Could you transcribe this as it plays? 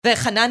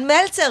וחנן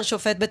מלצר,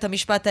 שופט בית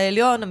המשפט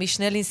העליון,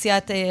 המשנה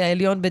לנשיאת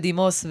העליון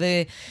בדימוס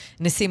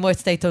ונשיא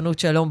מועצת העיתונות.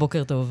 שלום,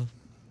 בוקר טוב.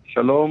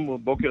 שלום,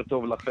 בוקר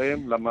טוב לכם,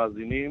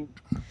 למאזינים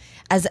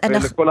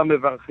ולכל אנחנו...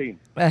 המברכים.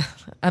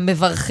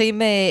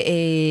 המברכים...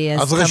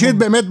 אז ראשית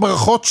באמת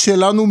ברכות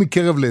שלנו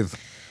מקרב לב,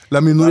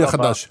 למינוי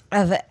החדש.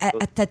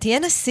 אתה תהיה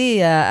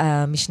נשיא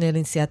המשנה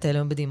לנשיאת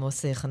העליון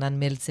בדימוס, חנן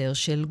מלצר,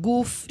 של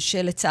גוף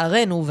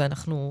שלצערנו,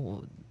 ואנחנו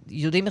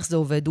יודעים איך זה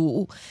עובד,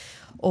 הוא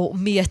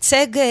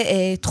מייצג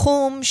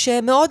תחום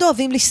שמאוד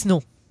אוהבים לשנוא.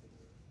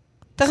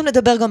 תכף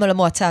נדבר גם על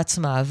המועצה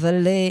עצמה,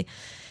 אבל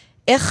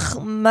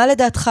מה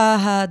לדעתך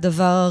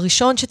הדבר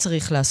הראשון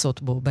שצריך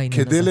לעשות בו בעניין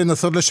הזה? כדי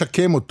לנסות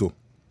לשקם אותו.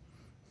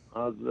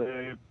 אז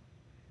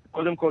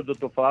קודם כל זו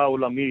תופעה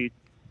עולמית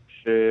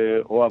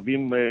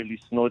שאוהבים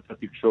לשנוא את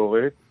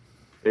התקשורת.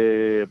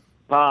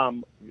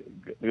 פעם,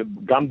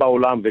 גם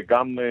בעולם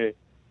וגם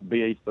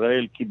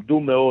בישראל, כיבדו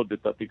מאוד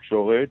את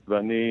התקשורת,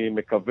 ואני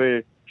מקווה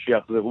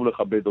שיחזרו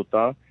לכבד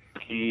אותה,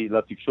 כי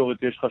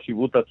לתקשורת יש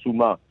חשיבות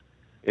עצומה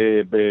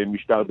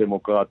במשטר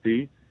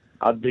דמוקרטי,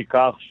 עד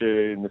בכך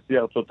שנשיא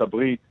ארצות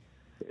הברית,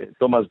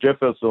 תומאס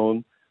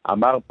ג'פרסון,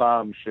 אמר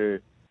פעם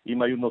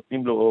שאם היו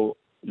נותנים לו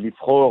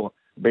לבחור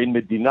בין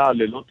מדינה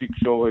ללא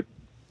תקשורת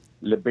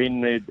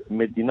לבין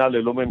מדינה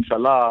ללא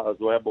ממשלה, אז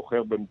הוא היה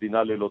בוחר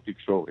במדינה ללא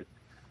תקשורת.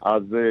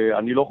 אז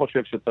אני לא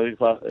חושב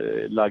שצריך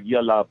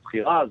להגיע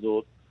לבחירה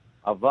הזאת,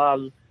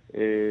 אבל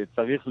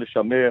צריך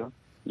לשמר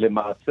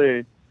למעשה,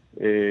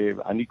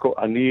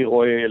 אני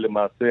רואה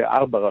למעשה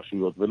 4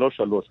 רשויות ולא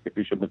 3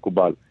 כפי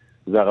שמקובל.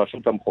 זה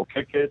הרשות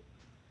המחוקקת,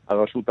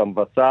 הרשות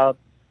המבצעת,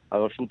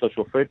 הרשות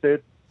השופטת,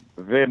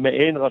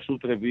 ומעין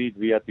רשות רביעית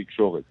והיא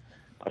התקשורת.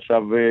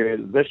 עכשיו,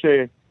 זה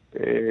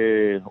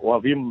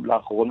שאוהבים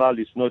לאחרונה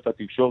לשנוא את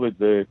התקשורת,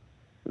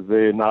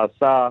 זה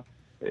נעשה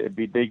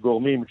בידי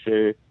גורמים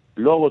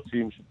שלא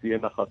רוצים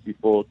שתהיינה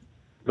חשיפות,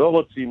 לא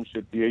רוצים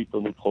שתהיה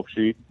עיתונות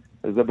חופשית,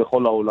 זה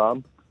בכל העולם,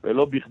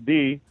 ולא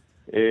בכדי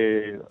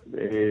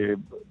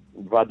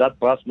ועדת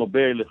פרס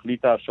נובל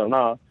החליטה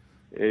השנה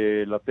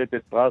לתת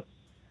את פרס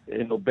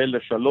נובל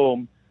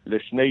לשלום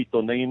לשני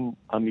עיתונאים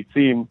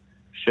אמיצים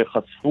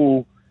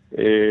שחשפו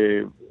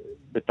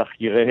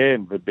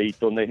בתחקיריהם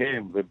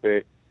ובעיתוניהם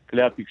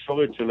ובכלי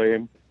התקשורת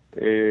שלהם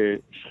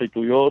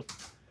שחיתויות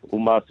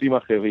ומעשים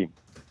אחרים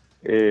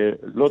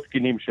לא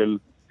תקינים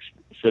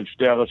של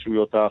שתי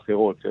הרשויות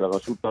האחרות, של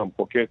הרשות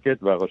המחוקקת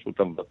והרשות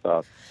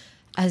המבצעת.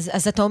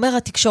 אז אתה אומר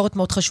התקשורת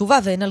מאוד חשובה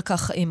ואין על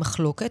כך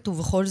מחלוקת,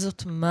 ובכל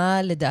זאת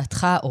מה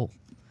לדעתך, או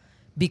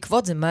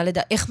בעקבות זה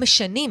איך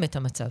משנים את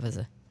המצב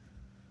הזה?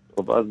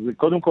 טוב, אז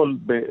קודם כל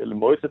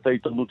למועצת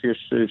העיתונות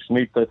יש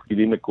 2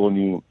 תפקידים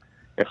עקרוניים.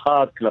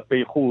 אחד,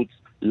 כלפי חוץ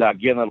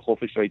להגן על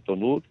חופש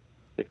העיתונות,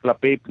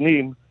 וכלפי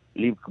פנים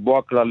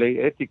לקבוע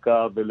כללי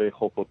אתיקה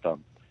ולאכוף אותם.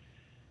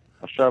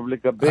 עכשיו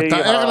לגבי... אתה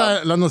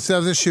ער לנושא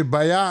הזה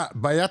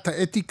שבעיית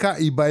האתיקה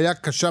היא בעיה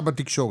קשה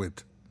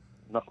בתקשורת.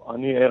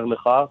 אני ער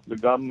לכך,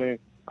 וגם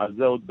על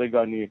זה עוד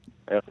רגע אני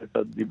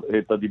אעשה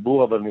את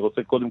הדיבור, אבל אני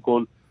רוצה קודם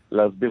כל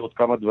להסביר עוד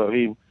כמה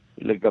דברים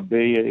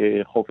לגבי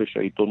חופש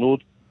העיתונות,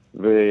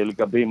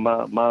 ולגבי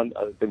מה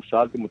אתם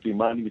שאלתם אותי,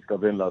 מה אני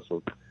מתכוון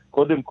לעשות.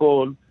 קודם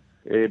כל,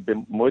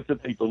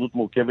 במועצת העיתונות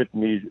מורכבת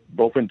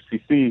באופן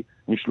בסיסי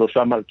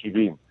מ3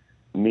 מרכיבים,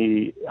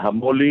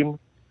 מהמולים,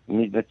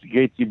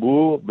 מנציגי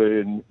ציבור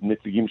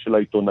ונציגים של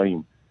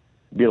העיתונאים.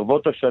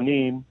 ברבות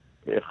השנים,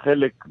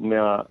 חלק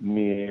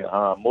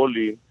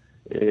מהמולים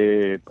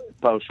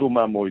פרשו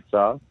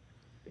מהמועצה,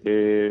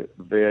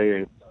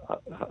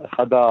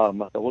 ואחד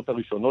המטרות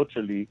הראשונות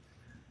שלי,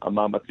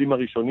 המאמצים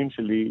הראשונים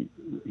שלי,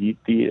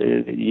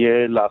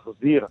 יהיה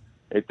להחזיר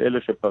את אלה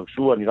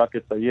שפרשו. אני רק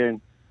אציין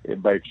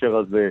בהקשר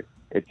הזה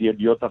את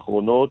ידיעות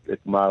אחרונות, את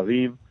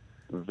מעריב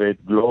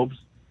ואת גלובס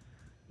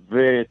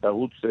ואת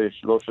ערוץ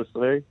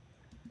 13.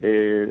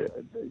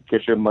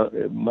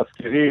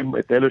 כשמזכירים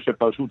את אלה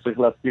שפרשו, צריך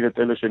להזכיר את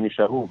אלה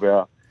שנשארו,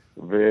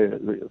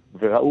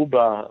 וראו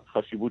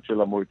בחשיבות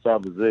של המועצה,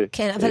 וזה...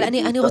 כן, אבל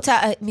אני רוצה,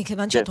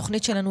 מכיוון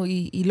שהתוכנית שלנו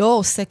היא לא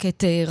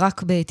עוסקת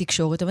רק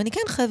בתקשורת, אבל אני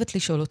כן חייבת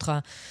לשאול אותך,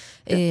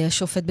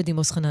 השופט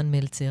בדימוס חנן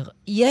מלצר,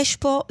 יש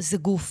פה זה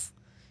גוף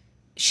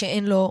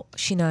שאין לו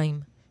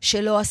שיניים,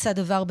 שלא עשה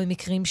דבר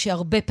במקרים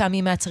שהרבה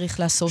פעמים היה צריך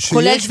לעשות,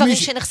 כולל דברים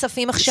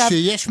שנחשפים עכשיו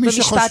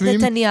במשפט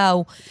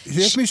נתניהו.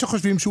 שיש מי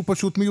שחושבים שהוא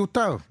פשוט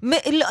מיותר.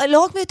 לא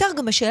רק מיותר,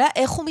 גם השאלה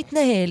איך הוא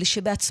מתנהל,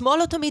 שבעצמו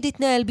לא תמיד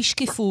יתנהל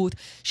בשקיפות,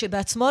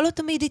 שבעצמו לא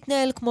תמיד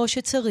יתנהל כמו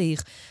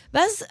שצריך.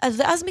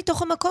 ואז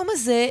מתוך המקום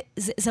הזה,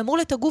 זה אמור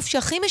להיות הגוף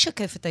שהכי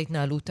משקף את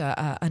ההתנהלות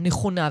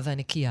הנכונה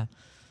והנקייה.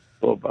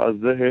 טוב, אז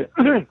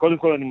קודם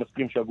כל אני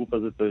מסכים שהגוף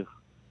הזה צריך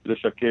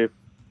לשקף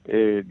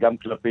גם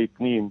כלפי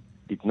פנים,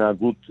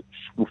 התנהגות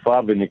שקופה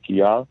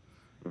ונקייה,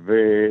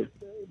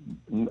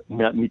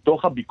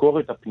 ומתוך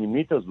הביקורת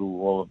הפנימית הזו,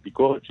 או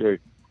הביקורת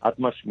שאת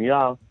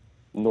משמיעה,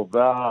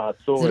 נובע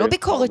הצורך... זה לא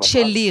ביקורת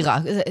שלי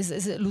רק,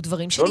 זה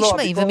דברים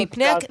שנשמעים,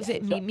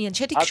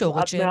 ומאנשי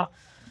תקשורת ש...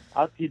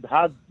 את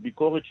תדהד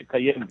ביקורת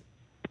שקיימת,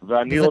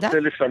 ואני רוצה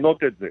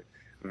לשנות את זה,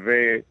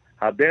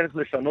 והדרך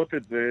לשנות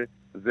את זה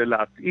זה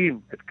להתאים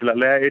את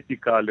כללי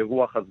האתיקה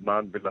לרוח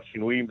הזמן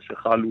ולשינויים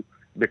שחלו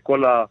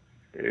בכל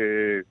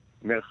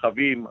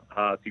המרחבים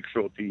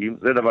התקשורתיים,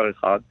 זה דבר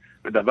אחד.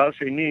 ודבר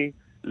שני,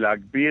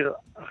 להגביר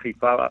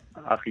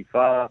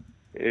אכיפה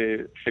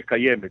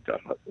שקיימת.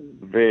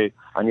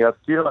 ואני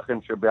אזכיר לכם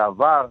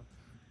שבעבר,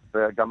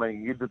 וגם אני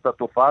אגיד את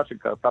התופעה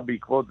שקרתה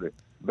בעקבות זה,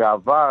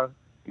 בעבר,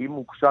 אם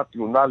הוגשה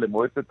תלונה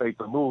למועצת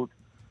העיתונות,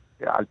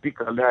 על פי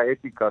כללי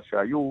האתיקה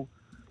שהיו,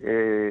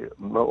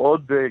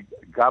 מאוד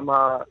גם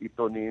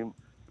העיתונים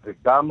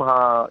וגם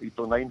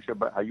העיתונאים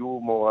שהיו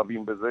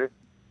מעורבים בזה,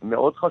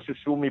 מאוד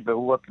חששו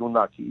מבירור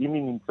התלונה, כי אם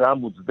היא נמצאה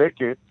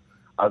מוצדקת,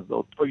 אז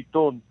אותו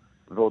עיתון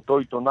ואותו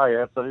עיתונאי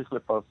היה צריך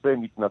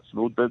לפרסם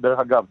התנצלות, ודרך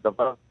אגב,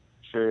 דבר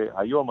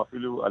שהיום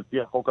אפילו על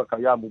פי החוק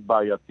הקיים הוא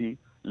בעייתי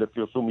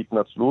לפרסום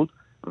התנצלות,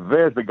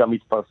 וזה גם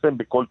התפרסם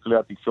בכל כלי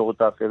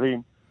התקשורת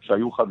האחרים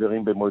שהיו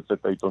חברים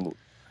במועצת העיתונות.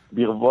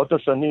 ברבות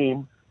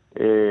השנים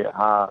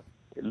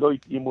לא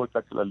התאימו את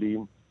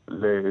הכללים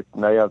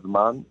לתנאי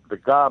הזמן,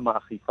 וגם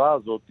האכיפה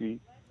הזאת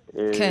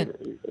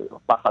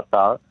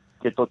פחתה.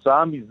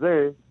 כתוצאה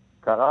מזה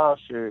קרה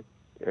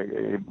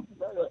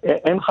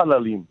שאין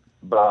חללים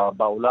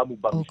בעולם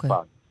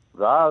ובמשפט.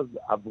 ואז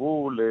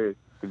עברו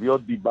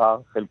לתביעות דיבה,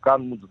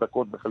 חלקן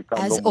מוצדקות וחלקן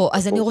לא מוצדקות.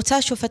 אז אני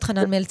רוצה, שופט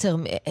חנן מלצר,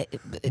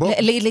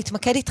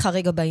 להתמקד איתך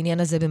רגע בעניין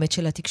הזה באמת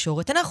של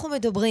התקשורת. אנחנו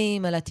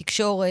מדברים על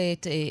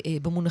התקשורת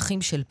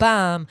במונחים של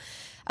פעם,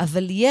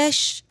 אבל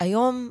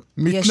היום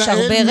יש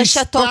הרבה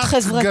רשתות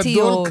חברתיות. מתנהל משפט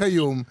גדול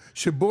כיום,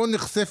 שבו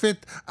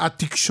נחשפת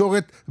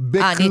התקשורת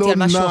בקלונה. עניתי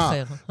על משהו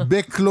אחר.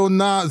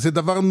 בקלונה, זה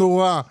דבר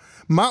נורא.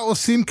 מה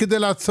עושים כדי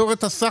לעצור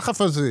את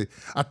הסחף הזה?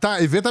 אתה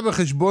הבאת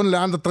בחשבון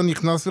לאן אתה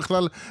נכנס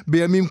בכלל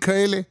בימים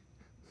כאלה?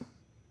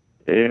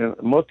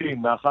 מוטי,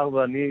 מאחר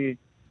ואני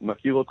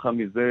מכיר אותך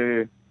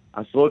מזה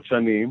עשרות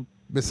שנים.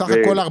 בסך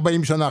הכל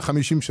 40 שנה,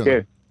 50 שנה. כן,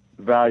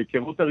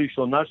 וההיכרות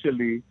הראשונה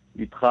שלי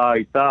איתך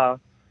הייתה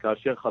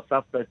כאשר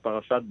חשפת את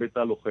פרשת בית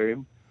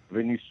הלוחם,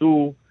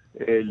 וניסו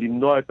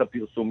למנוע את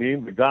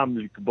הפרסומים וגם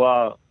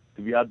לקבוע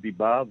תביעת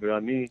דיבה,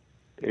 ואני,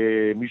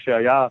 מי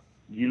שהיה,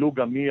 גילו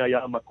גם מי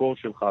היה המקור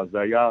שלך, זה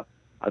היה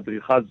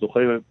אדריכל זוכה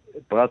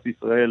פרס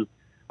ישראל,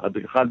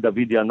 אדריכל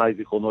דוד ינאי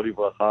זיכרונו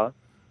לברכה,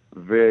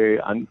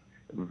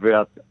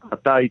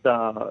 ואתה היית,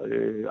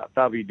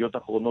 אתה וידיעות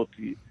אחרונות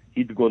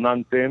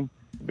התגוננתם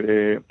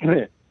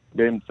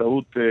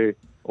באמצעות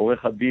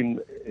עורך הדין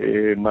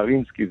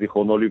מרינסקי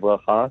זיכרונו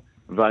לברכה,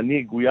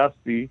 ואני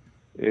גויסתי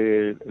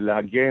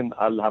להגן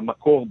על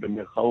המקור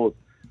במרכאות,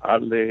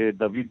 על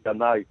דוד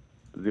ינאי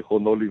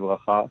זיכרונו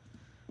לברכה,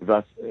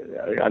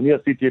 ואני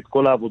עשיתי את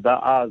כל העבודה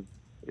אז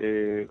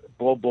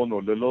פרו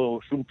בונו, ללא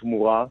שום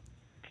תמורה,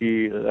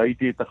 כי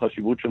ראיתי את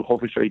החשיבות של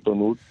חופש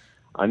העיתונות.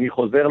 אני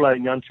חוזר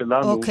לעניין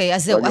שלנו. אוקיי,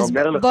 אז זהו, אז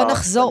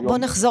בוא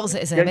נחזור,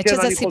 זה האמת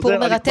שזה סיפור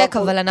מרתק,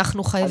 אבל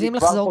אנחנו חייבים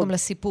לחזור גם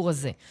לסיפור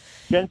הזה.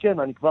 כן,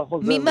 אני כבר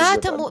חוזר.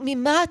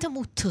 ממה אתה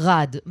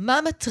מוטרד? מה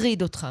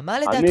מטריד אותך? מה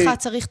לדעתך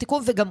צריך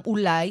תיקון? וגם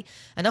אולי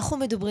אנחנו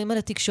מדברים על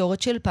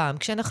התקשורת של פעם,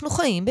 כשאנחנו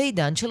חיים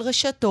בעידן של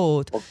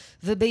רשתות,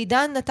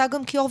 ובעידן אתה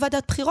גם כיור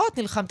ועדת בחירות,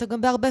 נלחמת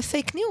גם בהרבה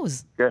פייק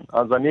ניוז. כן,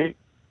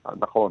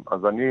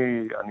 אז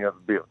אני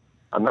אסביר.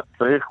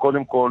 צריך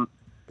קודם כל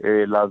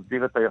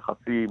להסביר את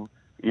היחסים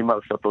עם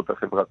הרשתות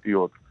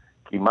החברתיות,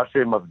 כי מה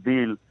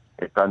שמבדיל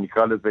את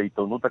נקרא לזה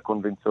עיתונות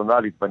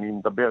הקונבנציונלית, ואני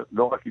מדבר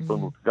לא רק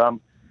עיתונות, גם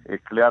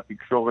כלי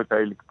התקשורת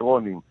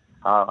האלקטרונים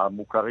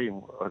המוכרים,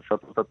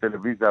 רשתות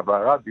הטלוויזיה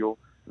והרדיו,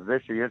 זה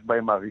שיש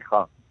בהם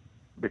עריכה.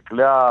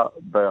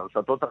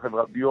 ברשתות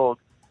החברתיות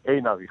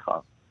אין עריכה,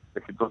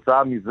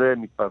 וכתוצאה מזה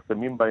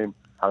מתפרסמים בהם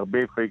הרבה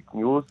פייק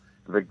ניוז,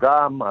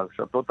 וגם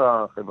הרשתות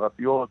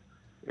החברתיות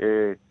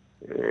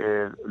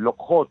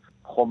לוקחות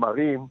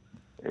חומרים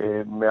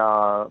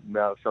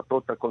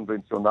מהרשתות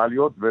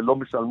הקונבנציונליות ולא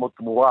משלמות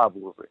תמורה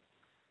עבור זה.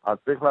 אז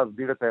צריך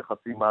להסביר את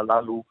היחסים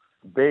הללו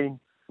בין,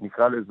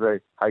 נקרא לזה,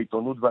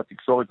 העיתונות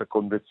והתקשורת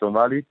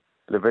הקונבנציונלית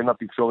לבין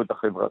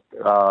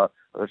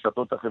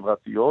הרשתות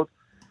החברתיות,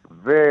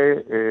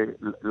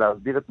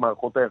 ולהסביר את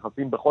מערכות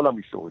היחסים בכל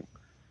המישורים.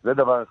 זה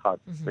דבר אחד.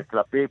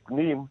 וכלפי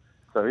פנים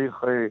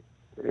צריך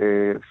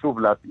שוב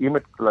להתאים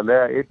את כללי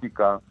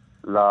האתיקה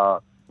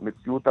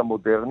למציאות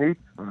המודרנית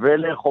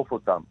ולאכוף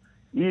אותם.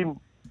 אם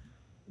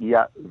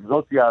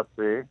זאת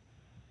יעשה,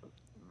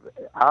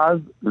 אז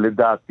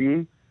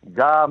לדעתי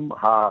גם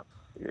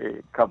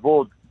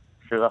הכבוד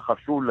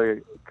שרכשו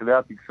לכלי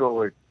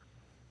התקשורת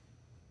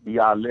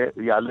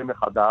יעלה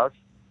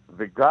מחדש,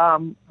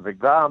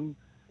 וגם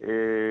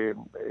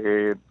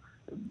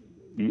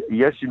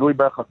יש שינוי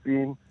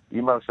ביחסים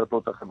עם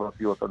הרשתות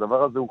החברתיות.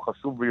 הדבר הזה הוא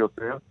חשוב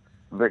ביותר,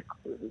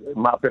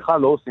 ומהפכה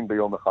לא עושים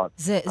ביום אחד.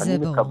 זה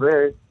ברור.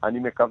 אני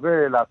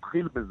מקווה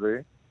להתחיל בזה,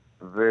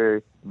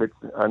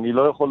 ואני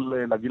לא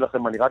יכול להגיד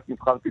לכם, אני רק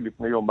נבחרתי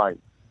לפני יומיים.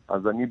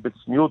 אז אני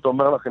בצניעות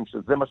אומר לכם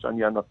שזה מה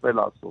שאני אנסה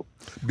לעשות.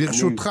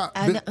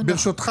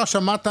 ברשותך,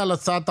 שמעת על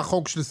הצעת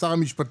החוק של שר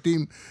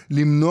המשפטים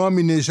למנוע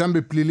מנאשם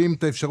בפלילים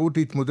את האפשרות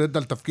להתמודד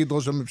על תפקיד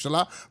ראש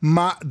הממשלה.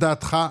 מה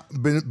דעתך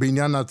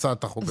בעניין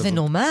הצעת החוק הזאת?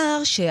 ונאמר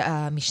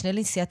שהמשנה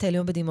לנשיאת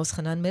העליון בדימוס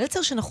חנן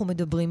מלצר שאנחנו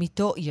מדברים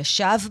איתו,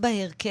 ישב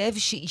בהרכב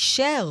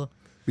שאישר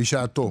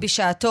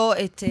בשעתו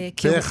את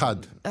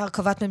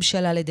הרכבת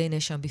ממשלה על ידי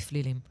נאשם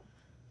בפלילים.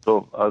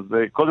 טוב, אז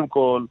קודם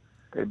כל,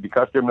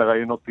 ביקשתם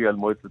לראיין אותי על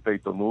מועצת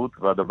העיתונות,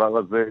 והדבר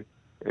הזה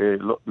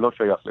לא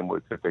שייך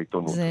למועצת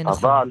העיתונות. זה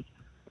נכון.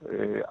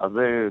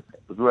 אבל,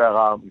 זו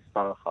הערה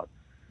מספר 1.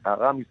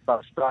 הערה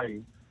מספר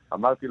 2,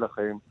 אמרתי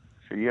לכם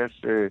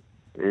שיש,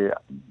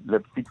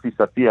 לפי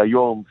תפיסתי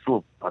היום,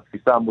 שוב,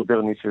 התפיסה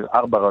המודרנית של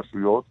 4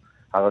 רשויות,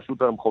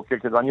 הרשות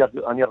המחוקקת,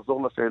 אני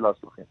אחזור לשאלה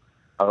שלכם,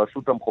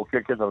 הרשות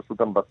המחוקקת,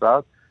 הרשות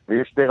המבצעת,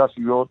 ויש 2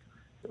 רשויות,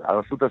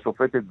 הרשות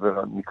השופטת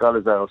ונקרא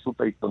לזה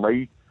הרשות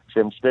העיתונאית,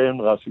 שהן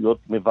 2 רשויות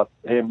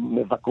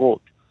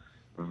מבקרות.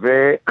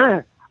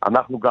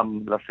 ואנחנו גם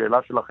לשאלה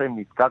שלכם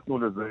נזקקנו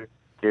לזה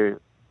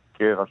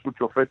כרשות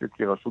שופטת,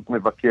 כרשות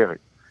מבקרת.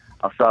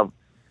 עכשיו,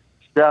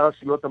 2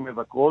 הרשויות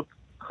המבקרות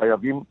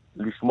חייבים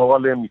לשמור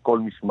עליהן מכל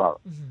משמר.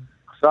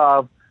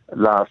 עכשיו,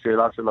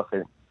 לשאלה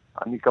שלכם.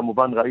 אני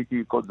כמובן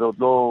ראיתי, זה עוד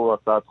לא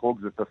הצעת חוק,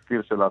 זה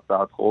תזכיר של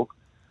הצעת חוק,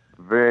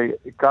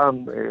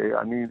 וכאן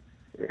אני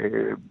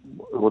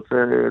רוצה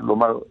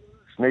לומר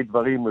 2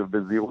 דברים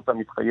בזהירות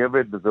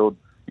המתחייבת, וזה עוד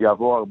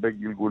יעבור הרבה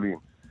גלגולים.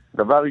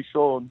 דבר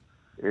ראשון,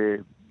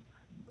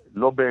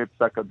 לא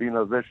בפסק הדין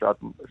הזה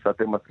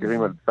שאתם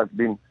מזכירים על פסק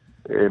דין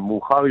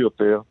מאוחר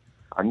יותר,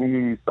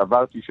 אני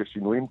סברתי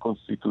ששינויים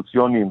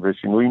קונסטיטוציוניים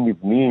ושינויים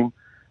מבניים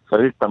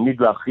צריך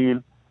תמיד להכיל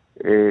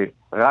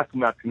רק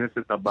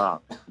מהכנסת הבאה,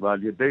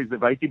 ועל ידי זה,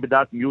 והייתי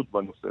בדעת מיעוט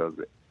בנושא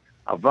הזה.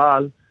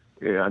 אבל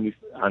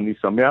אני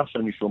שמח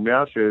שאני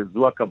שומע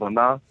שזו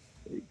הכוונה,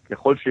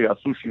 ככל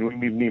שיעשו שינויים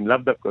מבניים, לאו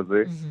דווקא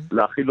זה,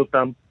 להכיל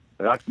אותם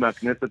רק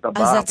מהכנסת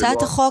הבאה. אז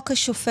הצעת החוק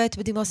השופט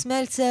בדימוס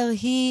מלצר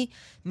היא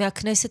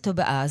מהכנסת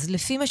הבאה. אז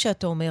לפי מה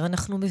שאתה אומר,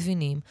 אנחנו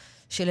מבינים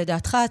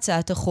שלדעתך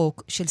הצעת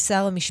החוק של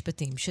שר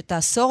המשפטים,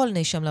 שתאסור על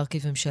נאשם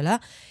להרכיב ממשלה,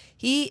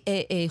 היא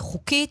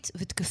חוקית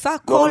ותקפה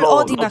כל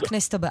עוד היא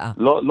מהכנסת הבאה.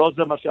 לא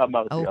זה מה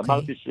שאמרתי.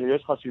 אמרתי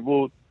שיש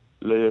חשיבות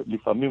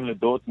לפעמים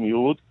לדעות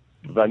מיעוט,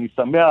 ואני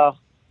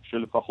שמח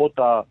שלפחות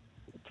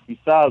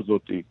התפיסה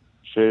הזאת,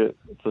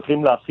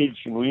 שצריכים להכיל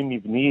שינויים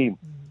מבניים,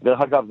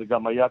 דרך אגב זה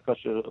גם היה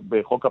כאשר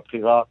בחוק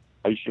הבחירה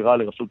הישירה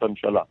לראשות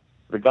הממשלה,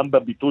 וגם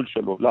בביטול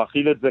שלו,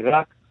 להכיל את זה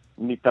רק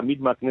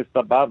תמיד מהכנסת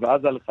הבאה,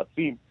 ואז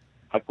הלחצים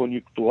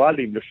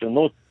הקוניונקטורליים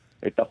לשנות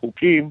את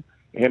החוקים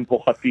הם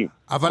פוחתים.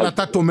 אבל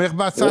אתה תומך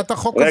בהצעת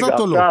החוק הזאת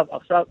או לא?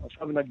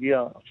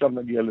 עכשיו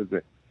נגיע לזה.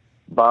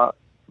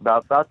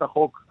 בהצעת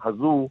החוק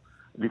הזו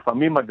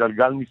לפעמים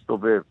הגלגל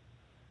מסתובב,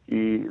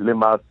 כי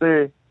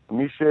למעשה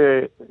מי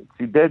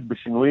שצידד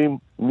בשינויים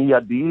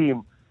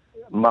מיידיים,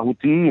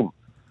 מהותיים,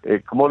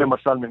 כמו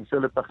למשל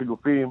ממשלת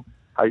החילופים,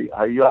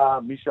 היה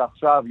מי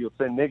שעכשיו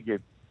יוצא נגד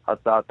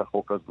הצעת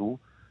החוק הזו.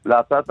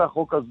 להצעת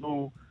החוק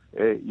הזו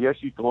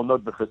יש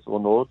יתרונות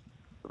וחסרונות,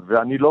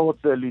 ואני לא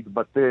רוצה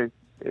להתבטא,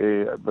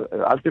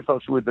 אל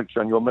תפרשו את זה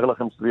כשאני אומר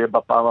לכם שזה יהיה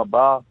בפעם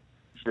הבאה,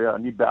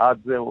 שאני בעד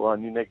זה או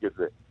אני נגד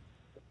זה.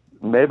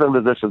 מעבר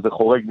לזה שזה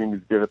חורג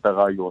ממסגרת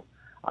הרעיון.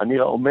 אני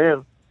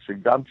אומר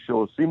שגם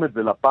כשעושים את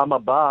זה לפעם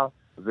הבאה,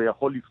 זה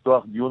יכול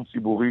לפתוח דיון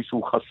ציבורי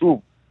שהוא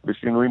חשוב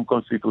בשינויים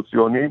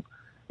קונסטיטוציוניים,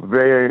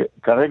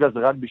 וכרגע זה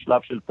רק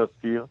בשלב של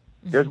תזכיר.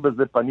 יש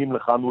בזה פנים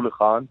לכאן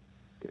ולכאן.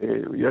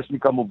 יש לי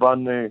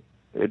כמובן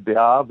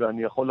דעה,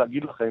 ואני יכול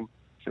להגיד לכם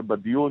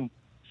שבדיון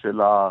של,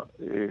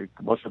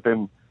 כמו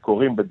שאתם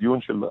קוראים,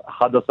 בדיון של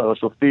 11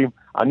 השופטים,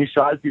 אני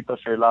שאלתי את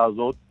השאלה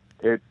הזאת,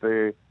 את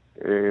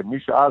מי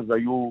שאז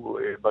היו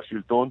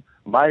בשלטון,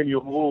 מה הם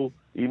יאמרו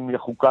אם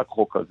יחוקק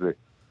חוק כזה?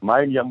 מה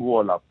הם יאמרו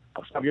עליו?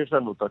 עכשיו יש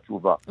לנו את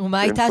התשובה. ומה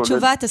הייתה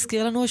התשובה?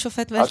 תזכיר לנו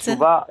השופט מלצר.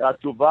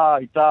 התשובה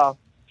הייתה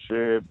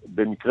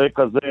שבמקרה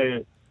כזה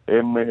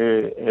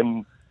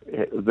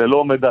זה לא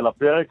עומד על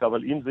הפרק,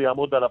 אבל אם זה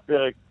יעמוד על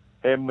הפרק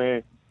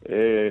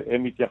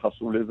הם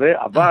יתייחסו לזה,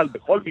 אבל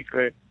בכל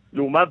מקרה,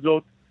 לעומת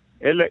זאת,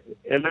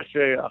 אלה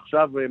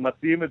שעכשיו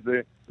מציעים את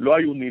זה, לא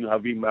היו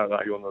נלהבים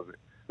מהרעיון הזה.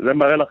 זה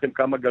מראה לכם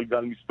כמה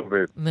גלגל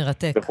מסתובב.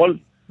 מרתק.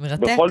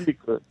 מרתק? בכל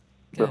מקרה.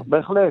 כן.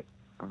 בהחלט.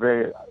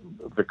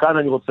 וכאן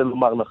אני רוצה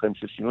לומר לכם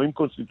ששינויים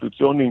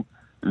קונסטיטוציוניים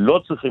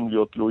לא צריכים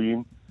להיות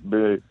תלויים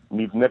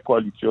במבנה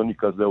קואליציוני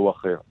כזה או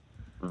אחר.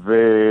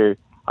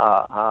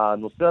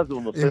 והנושא הזה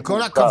הוא נושא... עם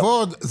כל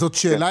הכבוד, זאת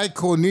שאלה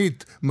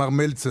עקרונית, מר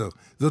מלצר.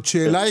 זאת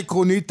שאלה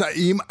עקרונית,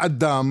 האם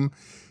אדם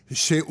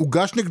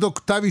שהוגש נגדו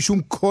כתב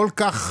אישום כל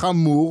כך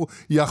חמור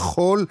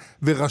יכול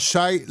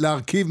ורשאי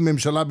להרכיב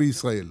ממשלה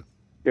בישראל?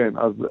 כן,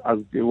 אז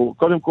תראו,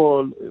 קודם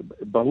כל,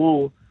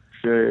 ברור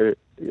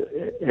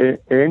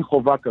שאין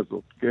חובה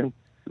כזאת, כן?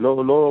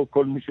 לא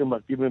כל מי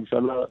שמרכיב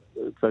ממשלה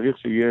צריך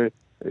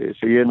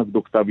שיהיה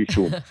נגדו כתב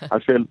אישום.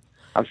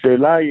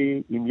 השאלה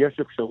היא אם יש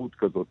אפשרות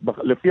כזאת.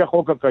 לפי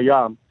החוק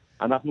הקיים,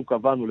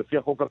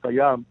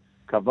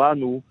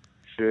 קבענו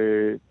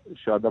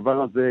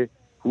שהדבר הזה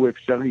הוא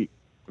אפשרי.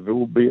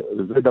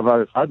 וזה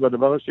דבר אחד.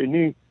 והדבר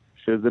השני,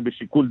 שזה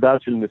בשיקול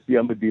דעת של נשיא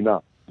המדינה,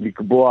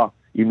 לקבוע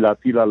אם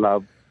להטיל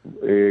עליו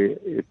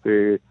את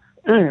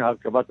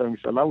הרכבת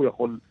הממשלה, הוא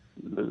יכול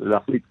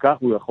להחליט כך,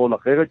 הוא יכול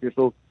אחרת, יש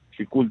לו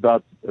שיקול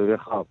דעת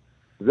רחב.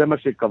 זה מה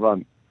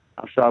שקבענו.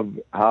 עכשיו,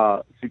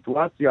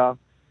 הסיטואציה,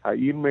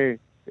 האם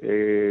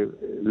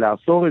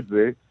לאסור את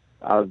זה,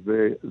 אז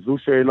זו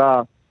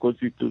שאלה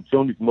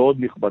קונסטיטוציונית מאוד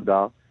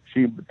נכבדה,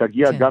 שהיא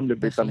תגיע גם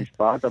לבית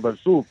המשפט, אבל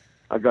שוב,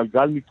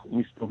 הגלגל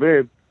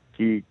מסתובב,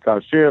 כי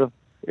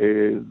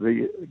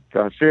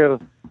כאשר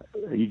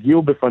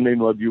הגיעו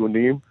בפנינו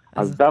הדיונים,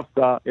 אז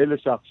דווקא אלה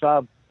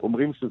שעכשיו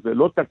אומרים שזה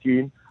לא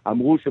תקין,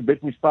 אמרו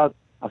שבית משפט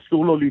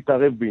אסור לו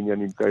להתערב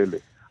בעניינים כאלה.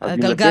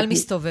 הגלגל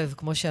מסתובב,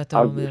 כמו שאתה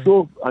אומר. אז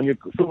אני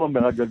שוב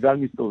אומר, הגלגל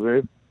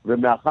מסתובב,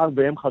 ומאחר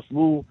והם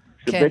חשבו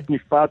שבית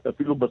משפט,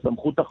 אפילו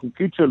בסמכות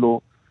החוקית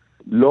שלו,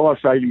 לא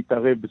רשאי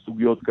להתערב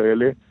בסוגיות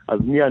כאלה, אז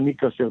מי אני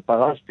כאשר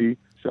פרשתי,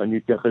 שאני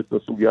אתייחס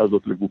לסוגיה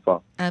הזאת לגופה.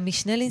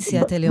 המשנה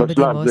לנשיאת העליון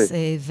בדימוס,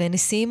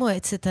 ונשיא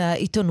מועצת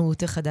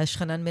העיתונות החדש,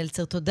 חנן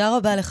מלצר, תודה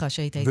רבה לך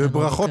שהיית איתנו.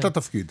 וברכות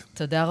לתפקיד.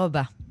 תודה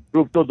רבה.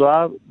 שוב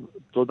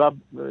תודה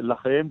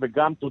לכם,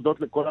 וגם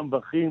תודות לכל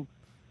המברכים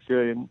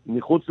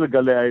שמחוץ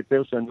לגלי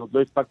היתר, שאני עוד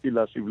לא הספקתי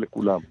להשיב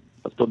לכולם.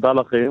 אז תודה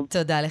לכם.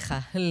 תודה לך,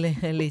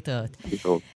 להתראות.